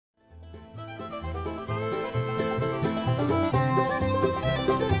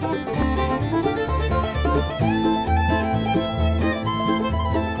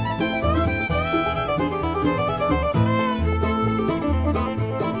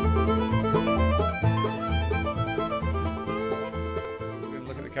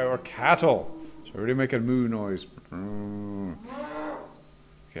cow, or cattle. So everybody make a moo noise.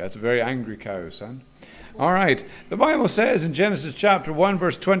 Okay, that's a very angry cow, son. All right. The Bible says in Genesis chapter 1,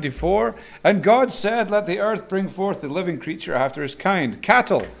 verse 24, and God said, let the earth bring forth the living creature after his kind,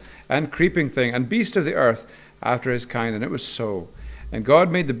 cattle and creeping thing, and beast of the earth after his kind. And it was so. And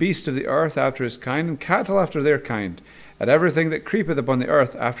God made the beast of the earth after his kind, and cattle after their kind, and everything that creepeth upon the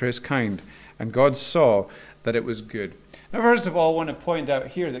earth after his kind. And God saw that it was good. Now, first of all, I want to point out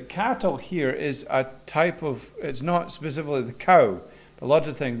here that cattle here is a type of, it's not specifically the cow. A lot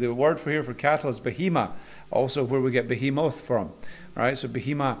of things, the word for here for cattle is behemah, also where we get behemoth from. All right, so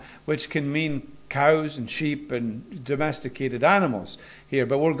behemah, which can mean cows and sheep and domesticated animals here,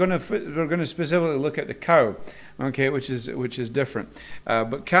 but we're going to specifically look at the cow, okay, which is different.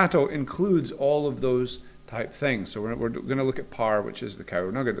 But cattle includes all of those type things. So we're going to look at par, which is the cow.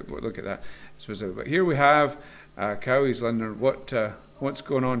 We're not going to look at that specifically. But here we have a cow. He's wondering what's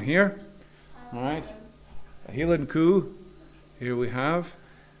going on here. All right, a Heelan coo. Here we have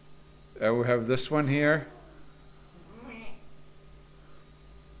this one here.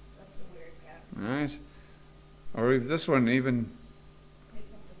 All right, or if this one even.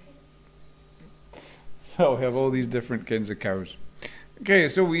 So we have all these different kinds of cows. Okay,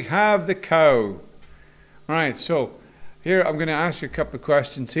 so we have the cow. All right, so here I'm going to ask you a couple of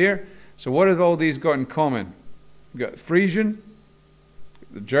questions here. So what have all these got in common? We've got Friesian,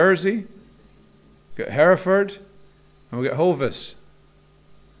 the Jersey, we've got Hereford, and we've got Hovis.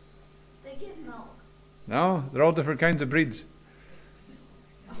 They give milk. No, they're all different kinds of breeds.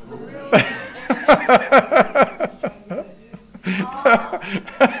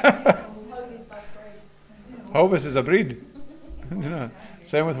 Hovis is a breed.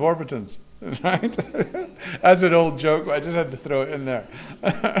 Same with Warburtons. Right? That's an old joke, but I just had to throw it in there.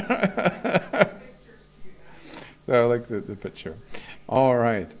 So I like the picture. All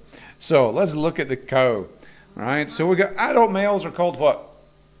right. So let's look at the cow. All right. So we got adult males are called what?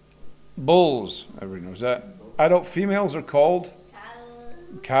 Bulls. Everybody knows that. Adult females are called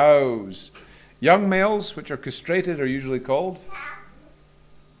cows. Young males, which are castrated, are usually called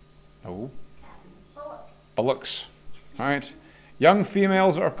bullocks. All right. Young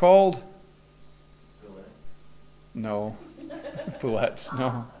females are called bullets.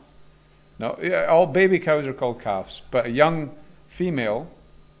 No. Yeah, all baby cows are called calves, but a young female,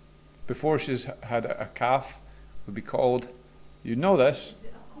 before she's had a calf, would be called. You know this.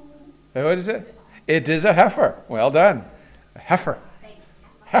 What is it? It is a heifer. Well done. A heifer.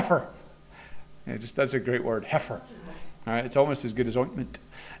 Heifer. Yeah, that's a great word. Heifer. All right. It's almost as good as ointment.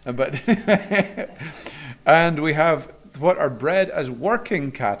 But and we have what are bred as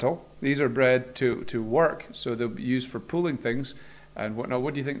working cattle. These are bred to work, so they'll be used for pulling things. And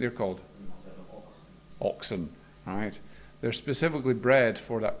what do you think they're called? Oxen. All right. They're specifically bred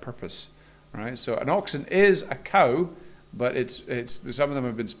for that purpose. All right. So an oxen is a cow, but it's some of them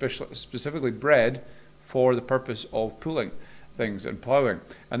have been specifically bred for the purpose of pulling things and plowing.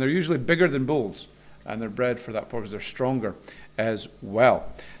 And they're usually bigger than bulls, and they're bred for that purpose. They're stronger as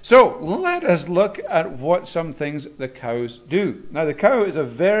well. So let us look at what some things the cows do. Now the cow is a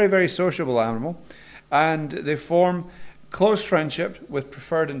very, very sociable animal, and they form close friendship with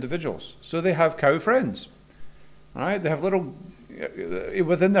preferred individuals. So they have cow friends. All right, they have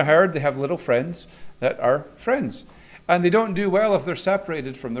within their herd, they have little friends that are friends. And they don't do well if they're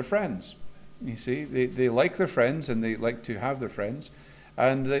separated from their friends. You see, they like their friends and they like to have their friends.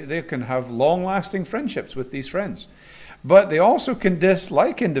 And they can have long-lasting friendships with these friends. But they also can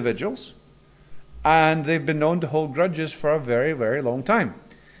dislike individuals. And they've been known to hold grudges for a very, very long time.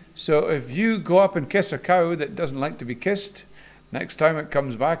 So if you go up and kiss a cow that doesn't like to be kissed, next time it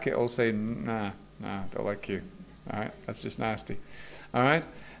comes back, it'll say, nah, don't like you. All right, that's just nasty. All right.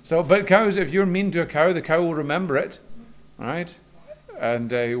 So, but cows, if you're mean to a cow, the cow will remember it. All right,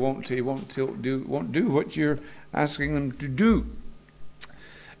 and he won't do what you're asking them to do.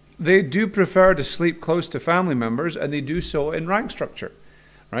 They do prefer to sleep close to family members, and they do so in rank structure.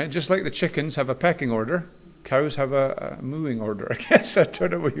 Right, just like the chickens have a pecking order. Cows have a mooing order, I guess. I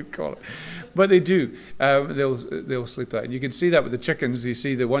don't know what you call it. But they do. They'll sleep that. And you can see that with the chickens. You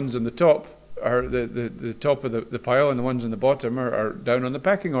see the ones on the top are the top of the pile, and the ones on the bottom are down on the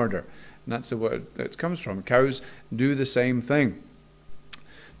pecking order. And that's where it comes from. Cows do the same thing.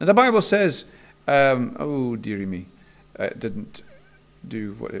 Now the Bible says, oh dearie me, it didn't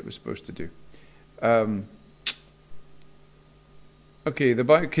do what it was supposed to do. Okay,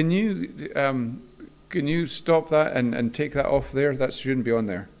 can you stop that and take that off there? That shouldn't be on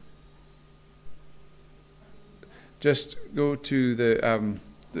there. Just go to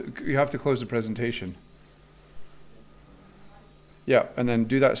you have to close the presentation. Yeah, and then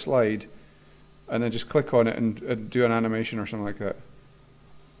do that slide, and then just click on it and do an animation or something like that.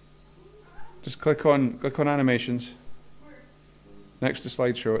 Just click on animations next to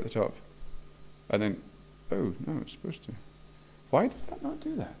slideshow at the top, and then oh no, it's supposed to. Why did that not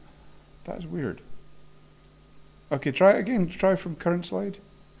do that? That's weird. Okay, try it again. Try from current slide.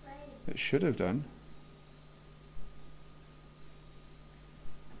 It should have done.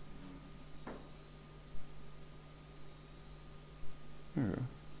 There we go.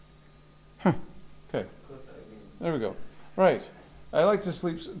 Huh. Okay. There we go. Right. I like to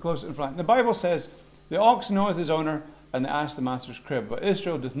sleep close in front. The Bible says, the ox knoweth his owner, and the ass the master's crib. But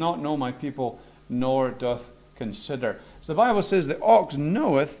Israel doth not know my people, nor doth consider. So the Bible says the ox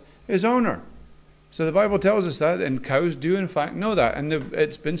knoweth his owner. So the Bible tells us that, and cows do in fact know that. And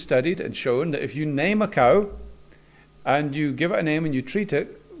it's been studied and shown that if you name a cow, and you give it a name and you treat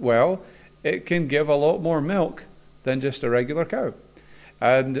it well, it can give a lot more milk than just a regular cow.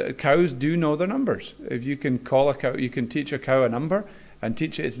 And cows do know their numbers. If you can call a cow, you can teach a cow a number and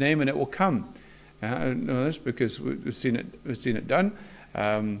teach it its name, and it will come. I know this because we've seen it done.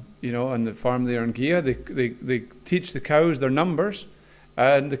 You know, on the farm there in Gia, they teach the cows their numbers,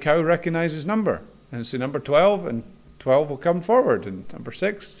 and the cow recognizes number. And say number 12, and 12 will come forward, and number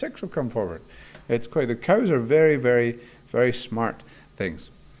 6 will come forward. It's quite. The cows are very, very, very smart things.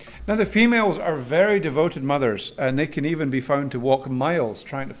 Now the females are very devoted mothers, and they can even be found to walk miles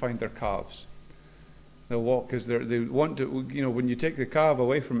trying to find their calves. They'll walk because they want to, you know, when you take the calf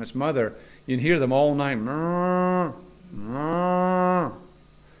away from its mother, you can hear them all night.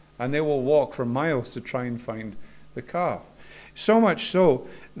 And they will walk for miles to try and find the calf. So much so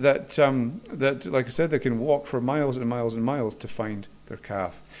that, like I said, they can walk for miles and miles and miles to find their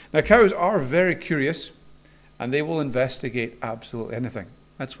calf. Now cows are very curious, and they will investigate absolutely anything.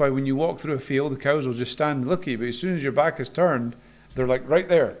 That's why when you walk through a field, the cows will just stand and look at you, but as soon as your back is turned, they're like right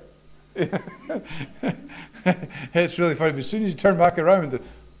there. It's really funny, but as soon as you turn back around,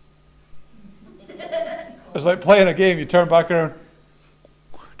 it's like playing a game. You turn back around,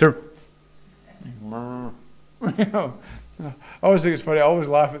 you know. I always think it's funny. I always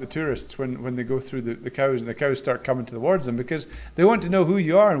laugh at the tourists when they go through the cows, and the cows start coming towards them, because they want to know who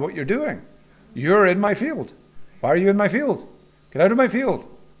you are and what you're doing. You're in my field. Why are you in my field? Get out of my field.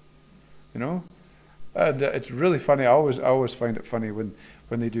 You know? And it's really funny. I always find it funny when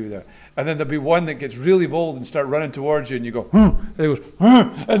they do that. And then there'll be one that gets really bold and start running towards you, and you go, and he goes,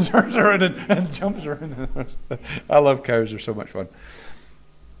 and turns around and jumps around. I love cows. They're so much fun.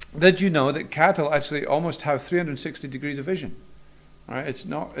 Did you know that cattle actually almost have 360 degrees of vision? All right, it's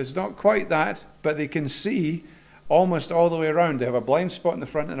not quite that, but they can see almost all the way around. They have a blind spot in the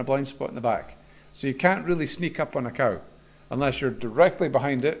front and a blind spot in the back. So you can't really sneak up on a cow unless you're directly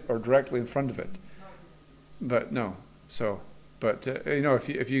behind it or directly in front of it. But no, but you know,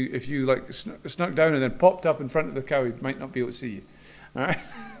 if you like snuck down and then popped up in front of the cow, he might not be able to see you. All right,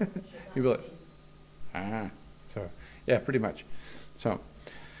 you'll be like, so yeah, pretty much. So.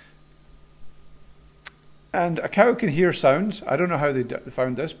 And a cow can hear sounds. I don't know how they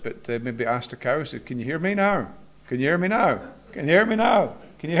found this, but they maybe asked a cow, said, "Can you hear me now? Can you hear me now? Can you hear me now?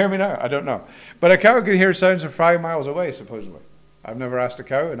 Can you hear me now?" I don't know. But a cow can hear sounds from 5 miles away, supposedly. I've never asked a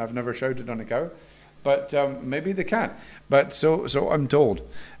cow, and I've never shouted on a cow. But maybe they can. But so I'm told.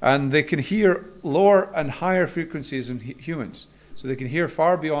 And they can hear lower and higher frequencies than humans. So they can hear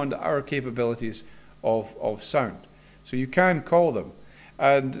far beyond our capabilities of sound. So you can call them.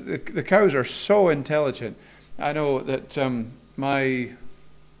 And the cows are so intelligent. I know that my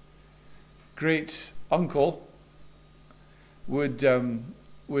great uncle would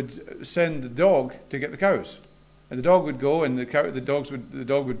send the dog to get the cows, and the dog would go, and the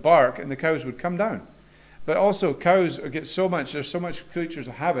dog would bark, and the cows would come down. But also, cows get so much. There's so much creatures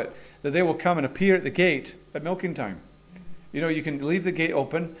of habit that they will come and appear at the gate at milking time. You know, you can leave the gate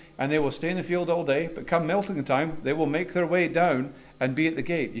open, and they will stay in the field all day. But come milking time, they will make their way down and be at the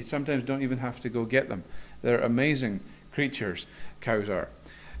gate. You sometimes don't even have to go get them. They're amazing creatures, cows are,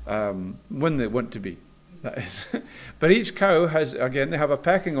 when they want to be, that is. But each cow has, again, they have a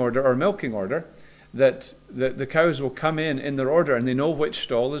pecking order or milking order that the cows will come in their order, and they know which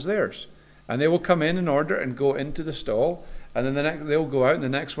stall is theirs. And they will come in order and go into the stall, and then they'll go out, and the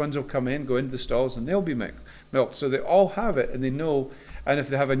next ones will come in, go into the stalls, and they'll be milked. So they all have it, and they know. And if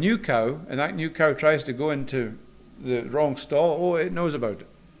they have a new cow, and that new cow tries to go into the wrong stall, it knows about it.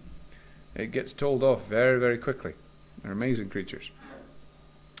 It gets told off very, very quickly. They're amazing creatures.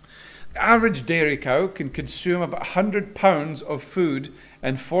 The average dairy cow can consume about 100 pounds of food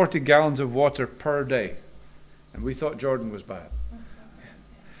and 40 gallons of water per day. And we thought Jordan was bad.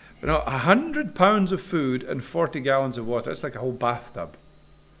 No, 100 pounds of food and 40 gallons of water. It's like a whole bathtub.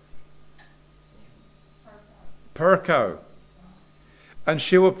 Per cow. And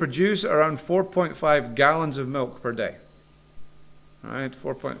she will produce around 4.5 gallons of milk per day. All right,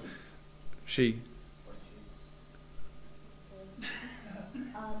 she.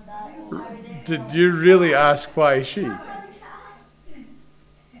 Did you really ask why she?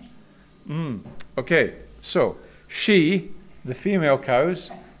 Okay, so she, the female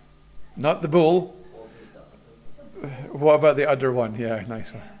cows, not the bull. What about the other one? Yeah,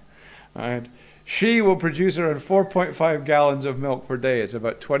 nice one. All right. She will produce around 4.5 gallons of milk per day. It's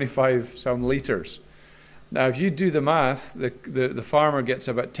about 25 some litres. Now, if you do the math, the farmer gets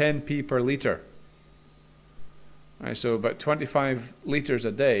about 10p per litre. Right, so about 25 litres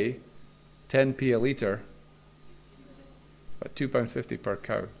a day, 10p a litre, about £2.50 per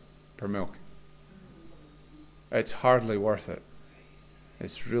cow, per milk. It's hardly worth it.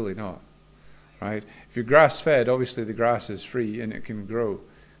 It's really not. Right? If you're grass-fed, obviously the grass is free and it can grow,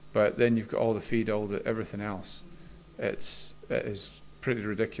 but then you've got all the feed, everything else. It is pretty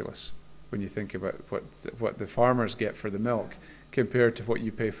ridiculous when you think about what the farmers get for the milk compared to what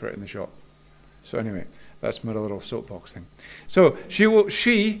you pay for it in the shop. So anyway, that's my little soapbox thing. So she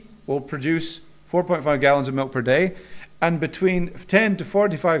will produce 4.5 gallons of milk per day and between 10 to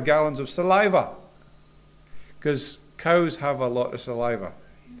 45 gallons of saliva, because cows have a lot of saliva.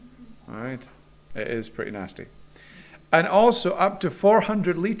 All right, it is pretty nasty. And also up to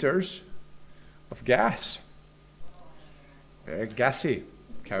 400 litres of gas. Very gassy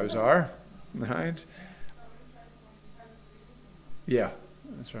cows are, right? Yeah,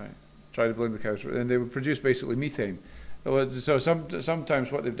 that's right. Try to blame the cows, and they would produce basically methane. So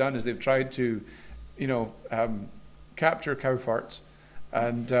sometimes what they've done is they've tried to, capture cow farts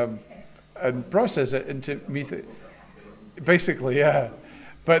and process it into methane. Basically, yeah.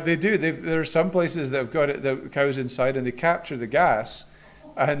 But they do. There are some places that have got the cows inside, and they capture the gas,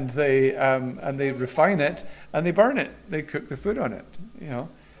 and they refine it, and they burn it. They cook the food on it.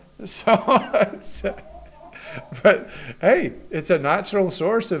 So, but hey, it's a natural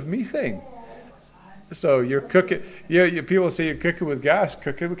source of methane. So you're cooking. People say you're cooking with gas.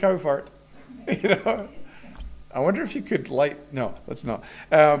 Cooking with cow fart. I wonder if you could light. No, let's not.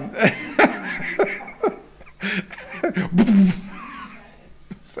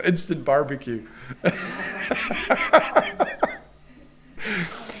 It's instant barbecue.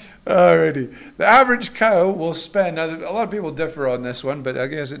 Alrighty. The average cow will spend, now a lot of people differ on this one, but I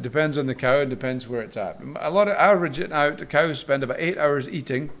guess it depends on the cow and depends where it's at. A lot of averaging out, the cows spend about 8 hours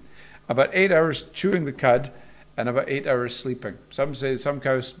eating, about 8 hours chewing the cud, and about 8 hours sleeping. Some say some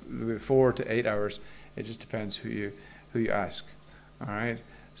cows 4 to 8 hours. It just depends who you ask. All right.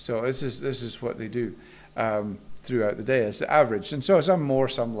 So this is what they do throughout the day. It's the average, and so some more,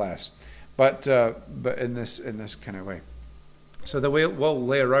 some less, but in this kind of way. So the way we'll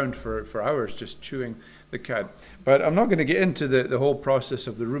lay around for hours just chewing the cud. But I'm not going to get into the whole process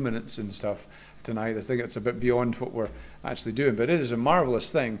of the ruminants and stuff tonight. I think it's a bit beyond what we're actually doing. But it is a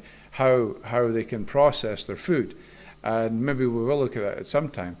marvelous thing how they can process their food, and maybe we will look at that at some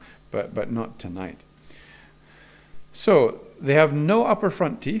time, but not tonight. So they have no upper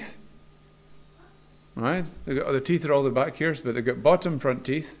front teeth. Right? Their teeth are all the back here, but they've got bottom front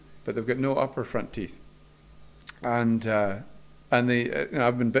teeth, but they've got no upper front teeth. And they,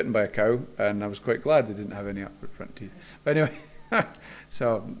 I've been bitten by a cow, and I was quite glad they didn't have any upper front teeth. But anyway,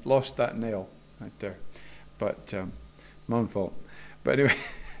 so lost that nail right there. But my own fault. But anyway,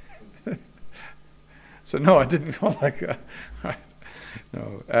 so no, I didn't go like that. Right.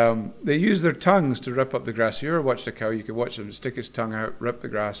 No, they use their tongues to rip up the grass. If you ever watched a cow, you could watch them stick its tongue out, rip the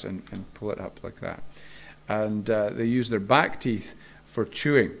grass, and pull it up like that. And they use their back teeth for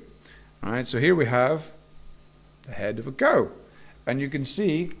chewing. All right, so here we have the head of a cow. And you can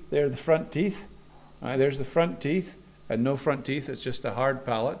see there the front teeth. All right, there's the front teeth, and no front teeth. It's just a hard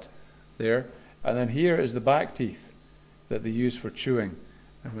palate there. And then here is the back teeth that they use for chewing.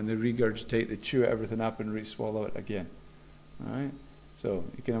 And when they regurgitate, they chew everything up and re-swallow it again. All right. So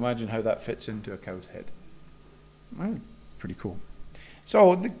you can imagine how that fits into a cow's head. Right, pretty cool.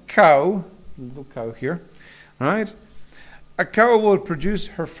 So the cow, little cow here, right? A cow will produce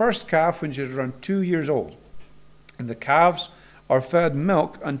her first calf when she's around 2 years old. And the calves are fed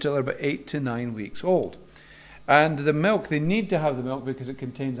milk until they're about 8 to 9 weeks old. And the milk, they need to have the milk because it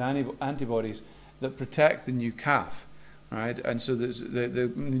contains antibodies that protect the new calf, right? And so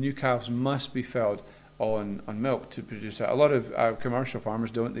the new calves must be fed on milk to produce that. A lot of commercial farmers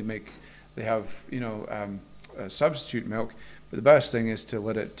don't. They have substitute milk, but the best thing is to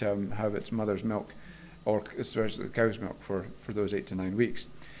let it have its mother's milk, or especially the cow's milk for those 8 to 9 weeks.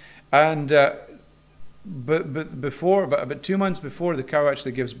 And about 2 months before the cow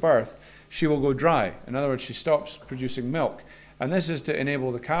actually gives birth, she will go dry. In other words, she stops producing milk. And this is to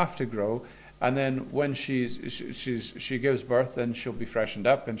enable the calf to grow. And then when she gives birth, then she'll be freshened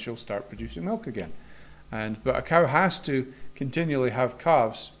up and she'll start producing milk again. But a cow has to continually have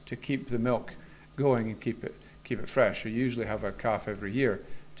calves to keep the milk going and keep it fresh. You usually have a calf every year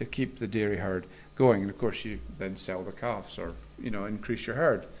to keep the dairy herd going. And of course, you then sell the calves or increase your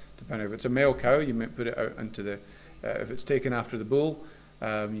herd. Depending if it's a male cow, you might put it out into the. If it's taken after the bull,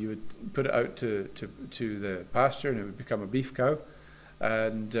 you would put it out to the pasture, and it would become a beef cow.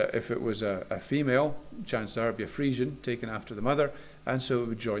 And if it was a female, chances are it would be a Frisian taken after the mother, and so it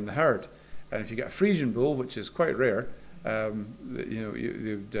would join the herd. And if you get a Frisian bull, which is quite rare,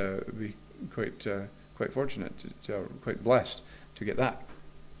 you'd be quite fortunate, quite blessed to get that.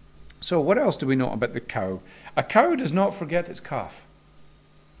 So what else do we know about the cow? A cow does not forget its calf,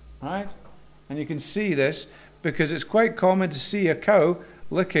 right? And you can see this because it's quite common to see a cow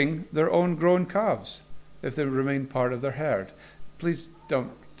licking their own grown calves if they remain part of their herd. Please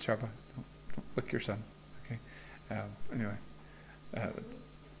don't, Sharpa, don't lick your son, okay? Anyway,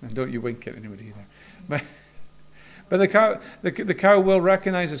 and don't you wink at anybody either. But the cow will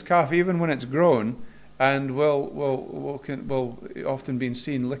recognize its calf even when it's grown, and will often be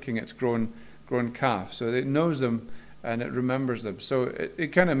seen licking its grown calf. So it knows them and it remembers them. So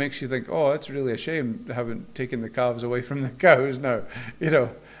it kind of makes you think, oh, it's really a shame they haven't taken the calves away from the cows now.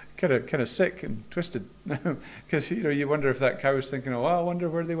 Kind of sick and twisted, because you wonder if that cow is thinking, oh, well, I wonder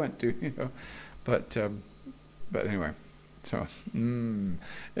where they went to, But anyway, so.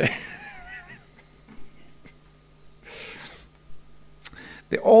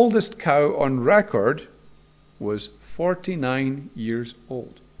 The oldest cow on record was 49 years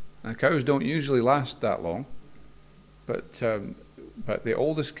old. Now, cows don't usually last that long, but the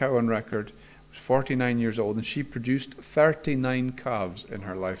oldest cow on record was 49 years old, and she produced 39 calves in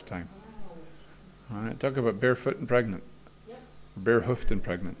her lifetime. All right, talk about barefoot and pregnant, bare-hoofed and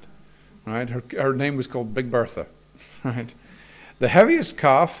pregnant. All right, her name was called Big Bertha. Right, the heaviest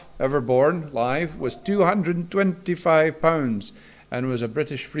calf ever born live was 225 pounds. And was a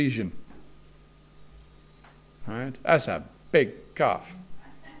British Frisian. Right? That's a big calf.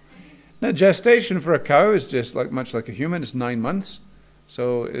 Now, gestation for a cow is just much like a human. It's 9 months.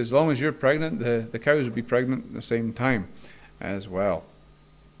 So as long as you're pregnant, the cows will be pregnant at the same time as well.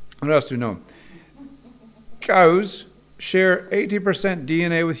 What else do we know? Cows share 80%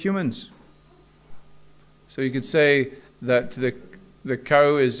 DNA with humans. So you could say that the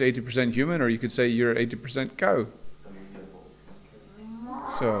cow is 80% human, or you could say you're 80% cow.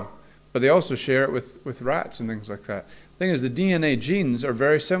 So, but they also share it with rats and things like that. The thing is, the DNA genes are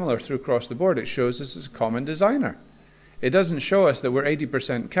very similar across the board. It shows us as a common designer. It doesn't show us that we're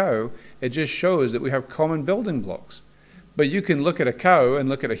 80% cow. It just shows that we have common building blocks. But you can look at a cow and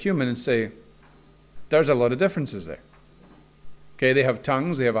look at a human and say, there's a lot of differences there. Okay, they have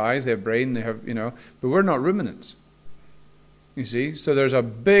tongues, they have eyes, they have brain, they have, but we're not ruminants. You see? So there's a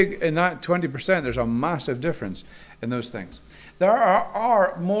big, in that 20%, there's a massive difference in those things. There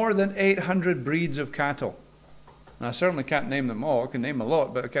are more than 800 breeds of cattle. And I certainly can't name them all. I can name a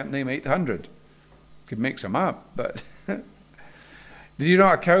lot, but I can't name 800. Could make some up, but... Did you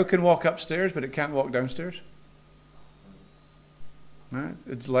know a cow can walk upstairs, but it can't walk downstairs? Right?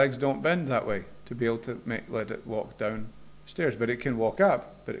 Its legs don't bend that way to be able to let it walk downstairs. But it can walk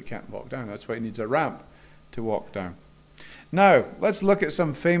up, but it can't walk down. That's why it needs a ramp to walk down. Now, let's look at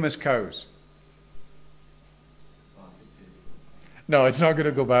some famous cows. No, it's not going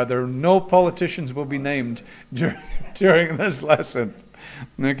to go bad. There are no politicians will be named during this lesson.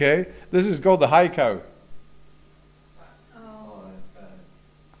 Okay? This is called the high cow. Oh.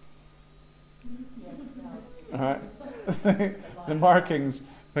 All right. The markings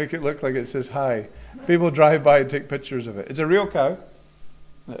make it look like it says high. People drive by and take pictures of it. It's a real cow.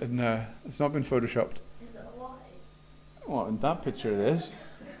 And it's not been photoshopped. Is it alive? Well, in that picture it is.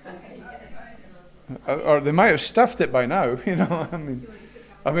 Or they might have stuffed it by now, I mean,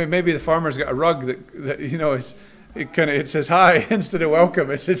 maybe the farmer's got a rug that it says hi instead of welcome.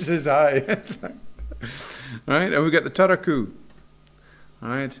 It says hi. Right, and we got the Turraku. All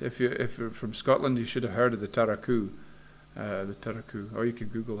right, if you're from Scotland, you should have heard of the Turraku. Or you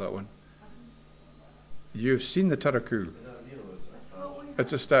could Google that one. You've seen the Turraku.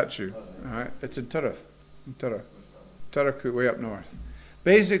 It's a statue. All right, it's in Turraku, way up north.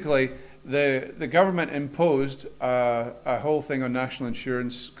 Basically, the government imposed a whole thing on national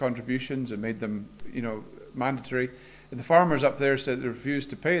insurance contributions and made them, mandatory. And the farmers up there said they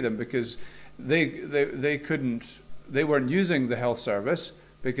refused to pay them because they weren't using the health service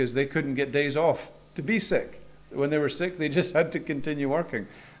because they couldn't get days off to be sick. When they were sick, they just had to continue working.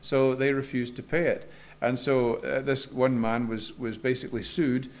 So they refused to pay it. And so this one man was basically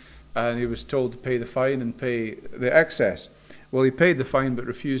sued, and he was told to pay the fine and pay the excess. Well, he paid the fine but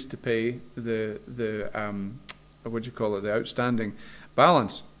refused to pay the outstanding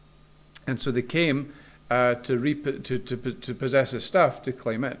balance. And so they came to possess his stuff, to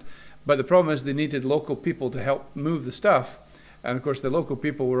claim it. But the problem is they needed local people to help move the stuff. And of course the local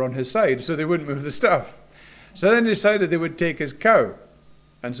people were on his side, so they wouldn't move the stuff. So then they decided they would take his cow.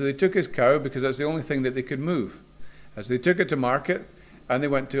 And so they took his cow because that's the only thing that they could move. As they took it to market, and they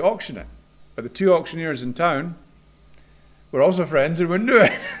went to auction it. But the two auctioneers in town were also friends and wouldn't do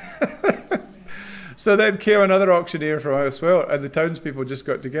it. So then came another auctioneer from elsewhere, and the townspeople just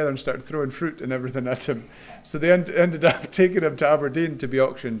got together and started throwing fruit and everything at him. So they ended up taking him to Aberdeen to be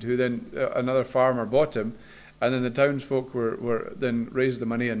auctioned, who then another farmer bought him, and then the townsfolk were then raised the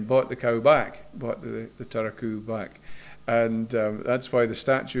money and bought the cow back, bought the Taraku back. And that's why the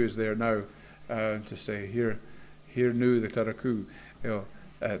statue is there now, to say, here knew the Taraku,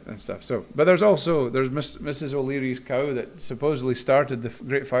 and stuff. So, but there's Mrs. O'Leary's cow that supposedly started the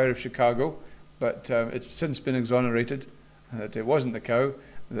Great Fire of Chicago, but it's since been exonerated that it wasn't the cow,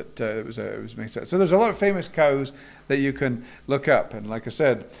 that it was mixed up. So there's a lot of famous cows that you can look up, and like I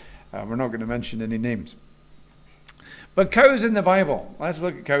said, we're not going to mention any names. But cows in the Bible. Let's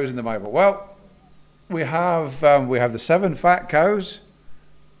look at cows in the Bible. Well, we have the 7 fat cows,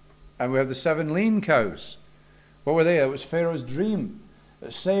 and we have the 7 lean cows. What were they? It was Pharaoh's dream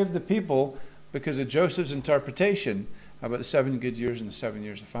that saved the people because of Joseph's interpretation about the 7 good years and the 7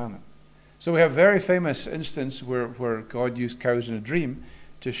 years of famine. So we have a very famous instance where God used cows in a dream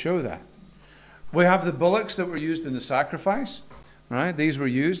to show that. We have the bullocks that were used in the sacrifice, right? These were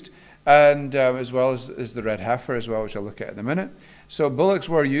used, and as well as the red heifer as well, which I'll look at in a minute. So bullocks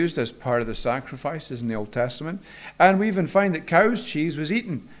were used as part of the sacrifices in the Old Testament. And we even find that cow's cheese was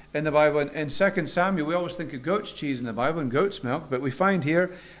eaten in the Bible. In 2 Samuel, we always think of goat's cheese in the Bible and goat's milk, but we find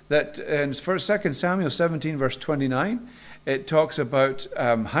here that in 2 Samuel 17, verse 29, it talks about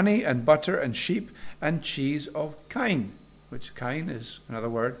honey and butter and sheep and cheese of kine, which kine is another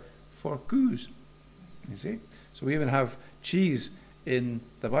word for coos. You see? So we even have cheese in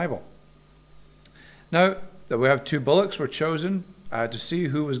the Bible. Now, that we have 2 bullocks were chosen to see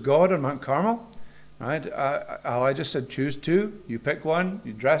who was God on Mount Carmel. Right? Elijah said, choose 2. You pick one,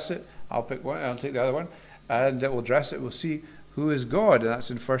 you dress it. I'll pick one, I'll take the other one. And we'll dress it. We'll see who is God. And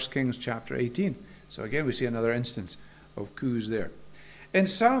that's in 1 Kings chapter 18. So again, we see another instance of coos there. In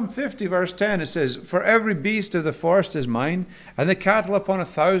Psalm 50, verse 10, it says, for every beast of the forest is mine, and the cattle upon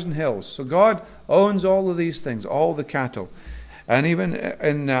 1,000 hills. So God owns all of these things, all the cattle. And even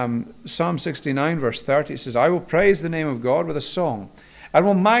in Psalm 69, verse 30, it says, I will praise the name of God with a song, and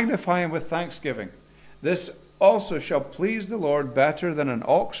will magnify him with thanksgiving. This also shall please the Lord better than an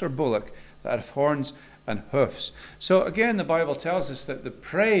ox or bullock that hath horns and hoofs. So again, the Bible tells us that the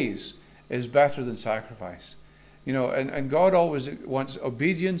praise is better than sacrifice. You know, and God always wants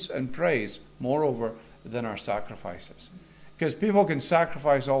obedience and praise, moreover, than our sacrifices. Because people can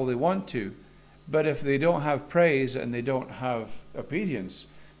sacrifice all they want to, but if they don't have praise and they don't have obedience,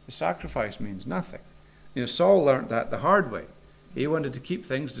 the sacrifice means nothing. You know, Saul learned that the hard way. He wanted to keep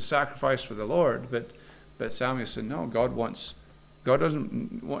things to sacrifice for the Lord, but Samuel said, no, God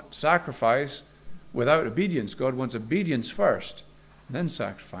doesn't want sacrifice without obedience. God wants obedience first, and then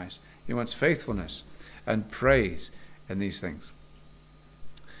sacrifice. He wants faithfulness and praise in these things.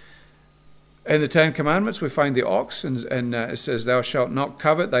 In the 10 Commandments, we find the ox, and it says, thou shalt not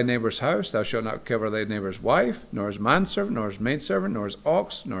covet thy neighbor's house, thou shalt not covet thy neighbor's wife, nor his manservant, nor his maidservant, nor his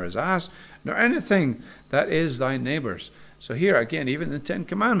ox, nor his ass, nor anything that is thy neighbor's. So here, again, even in the 10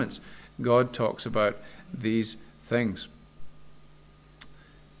 Commandments, God talks about these things.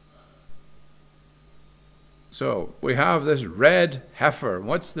 So we have this red heifer.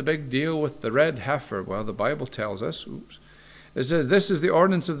 What's the big deal with the red heifer? Well, the Bible tells us, it says, this is the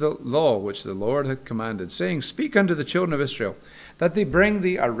ordinance of the law which the Lord had commanded, saying, speak unto the children of Israel, that they bring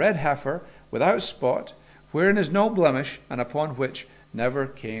thee a red heifer without spot, wherein is no blemish, and upon which never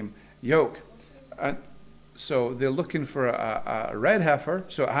came yoke. And so they're looking for a red heifer,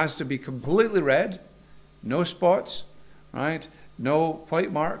 so it has to be completely red, no spots, right? No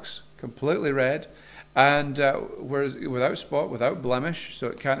white marks, completely red. And without spot, without blemish, so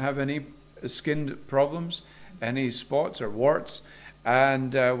it can't have any skin problems, any spots or warts,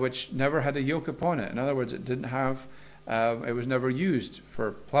 and which never had a yoke upon it. In other words, it didn't have, it was never used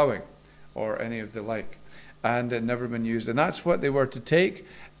for plowing or any of the like, and it had never been used. And that's what they were to take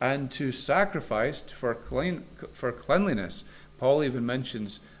and to sacrifice for cleanliness, Paul even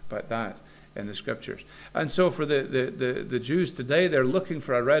mentions about that in the scriptures. And so for the Jews today, they're looking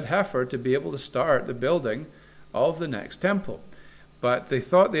for a red heifer to be able to start the building of the next temple. But they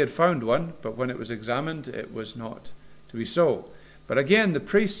thought they had found one, but when it was examined, it was not to be so. But again, the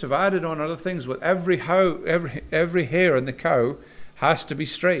priests have added on other things. With every hair on the cow has to be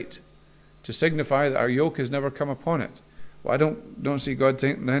straight to signify that our yoke has never come upon it. Well, I don't see God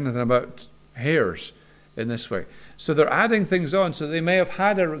thinking anything about hairs in this way. So they're adding things on. So they may have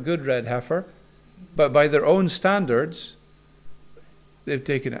had a good red heifer, but by their own standards, they've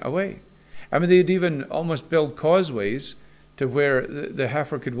taken it away. I mean, they'd even almost build causeways to where the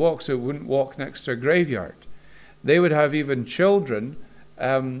heifer could walk, so it wouldn't walk next to a graveyard. They would have even children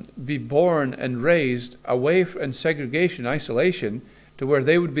be born and raised away in segregation, isolation, to where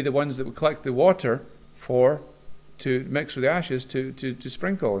they would be the ones that would collect the water to mix with the ashes to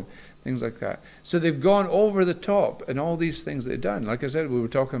sprinkle and things like that. So they've gone over the top in all these things they've done. Like I said, we were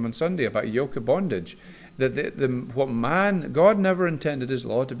talking on Sunday about yoke of bondage. That God never intended his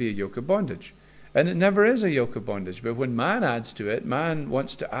law to be a yoke of bondage. And it never is a yoke of bondage. But when man adds to it, man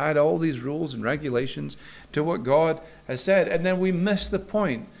wants to add all these rules and regulations to what God has said. And then we miss the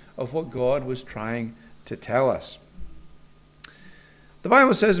point of what God was trying to tell us. The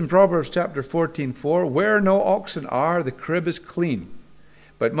Bible says in Proverbs chapter 14:4, where no oxen are, the crib is clean,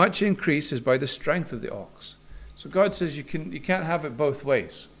 but much increase is by the strength of the ox. So God says you can't have it both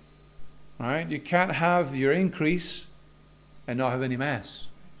ways. All right? You can't have your increase and not have any mess.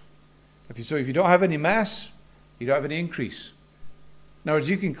 If you don't have any mess, you don't have any increase. In other words,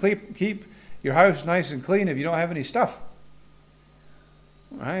 you can keep your house nice and clean if you don't have any stuff.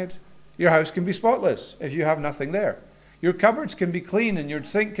 Right? Your house can be spotless if you have nothing there. Your cupboards can be clean and your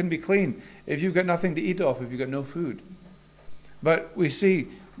sink can be clean if you've got nothing to eat off, if you've got no food. But we see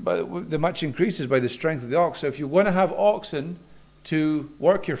the much increases by the strength of the ox. So if you want to have oxen to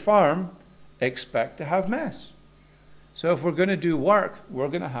work your farm, expect to have mess. So if we're going to do work, we're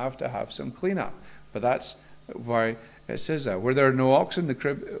going to have some cleanup. But that's why it says that. Where there are no oxen,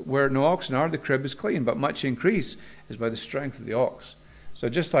 where no oxen are, the crib is clean. But much increase is by the strength of the ox. So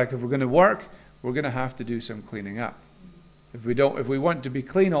just like if we're going to work, we're going to have to do some cleaning up. If we want to be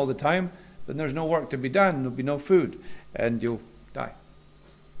clean all the time, then there's no work to be done. There'll be no food, and you'll die.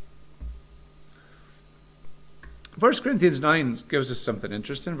 1 Corinthians 9 gives us something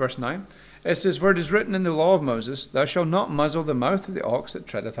interesting. Verse 9. It says, for it is written in the law of Moses, thou shalt not muzzle the mouth of the ox that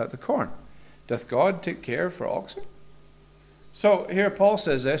treadeth out the corn. Doth God take care for oxen? So here Paul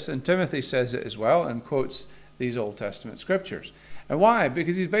says this, and Timothy says it as well, and quotes these Old Testament scriptures. And why?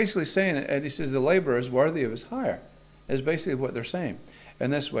 Because he's basically saying it, and he says the laborer is worthy of his hire, is basically what they're saying in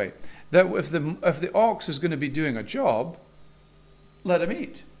this way. That if the ox is going to be doing a job, let him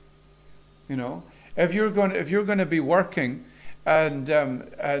eat. You know, if you're going to be working and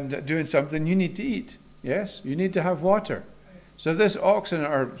doing something, you need to eat. Yes, you need to have water. So if this oxen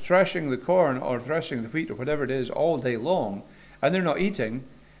are threshing the corn or threshing the wheat or whatever it is all day long, and they're not eating,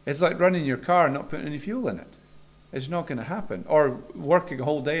 it's like running your car and not putting any fuel in it. It's not going to happen. Or working a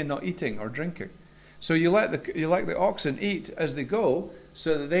whole day and not eating or drinking. So you let the oxen eat as they go,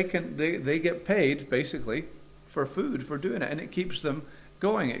 so that they get paid basically for food for doing it, and it keeps them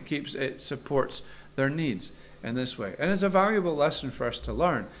going. It supports their needs in this way. And it's a valuable lesson for us to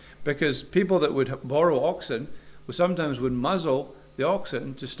learn, because people that would borrow oxen sometimes would muzzle the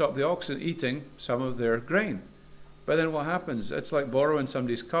oxen to stop the oxen eating some of their grain. But then what happens? It's like borrowing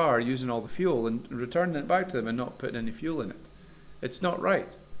somebody's car, using all the fuel and returning it back to them and not putting any fuel in it. It's not right.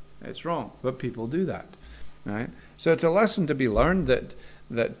 It's wrong. But people do that. Right? So it's a lesson to be learned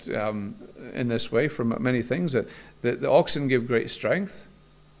that in this way from many things, that the oxen give great strength.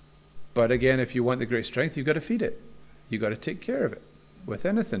 But again, if you want the great strength, you've got to feed it. You've got to take care of it. With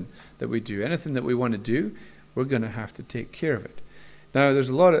anything that we do, anything that we want to do, we're going to have to take care of it. Now, there's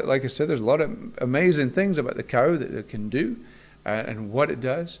a lot of, like I said, there's a lot of amazing things about the cow that it can do, and what it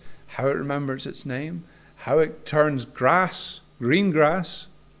does, how it remembers its name, how it turns grass, green grass,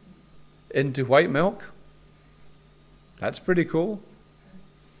 into white milk. That's pretty cool.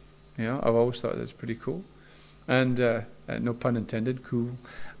 You know, I've always thought that's pretty cool. And no pun intended, cool.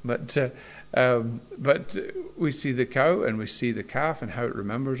 But we see the cow and we see the calf and how it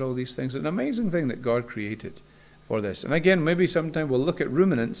remembers all these things. An amazing thing that God created for this. And again, maybe sometime we'll look at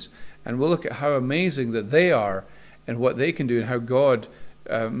ruminants and we'll look at how amazing that they are and what they can do, and how God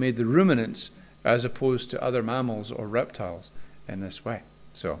made the ruminants as opposed to other mammals or reptiles in this way.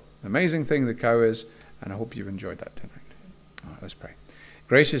 So, amazing thing the cow is, and I hope you've enjoyed that tonight. Let's pray.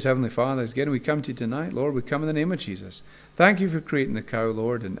 Gracious Heavenly Father, again we come to you tonight, Lord. We come in the name of Jesus. Thank you for creating the cow,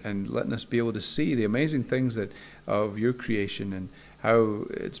 Lord, and letting us be able to see the amazing things that of your creation and how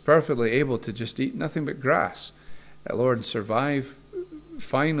it's perfectly able to just eat nothing but grass. Lord, and survive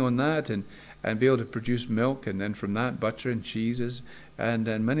fine on that and be able to produce milk, and then from that butter and cheeses and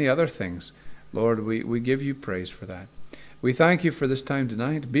many other things. Lord, we give you praise for that. We thank you for this time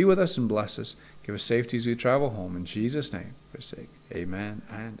tonight. Be with us and bless us. Give us safety as we travel home. In Jesus' name, for sake. Amen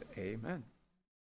and amen.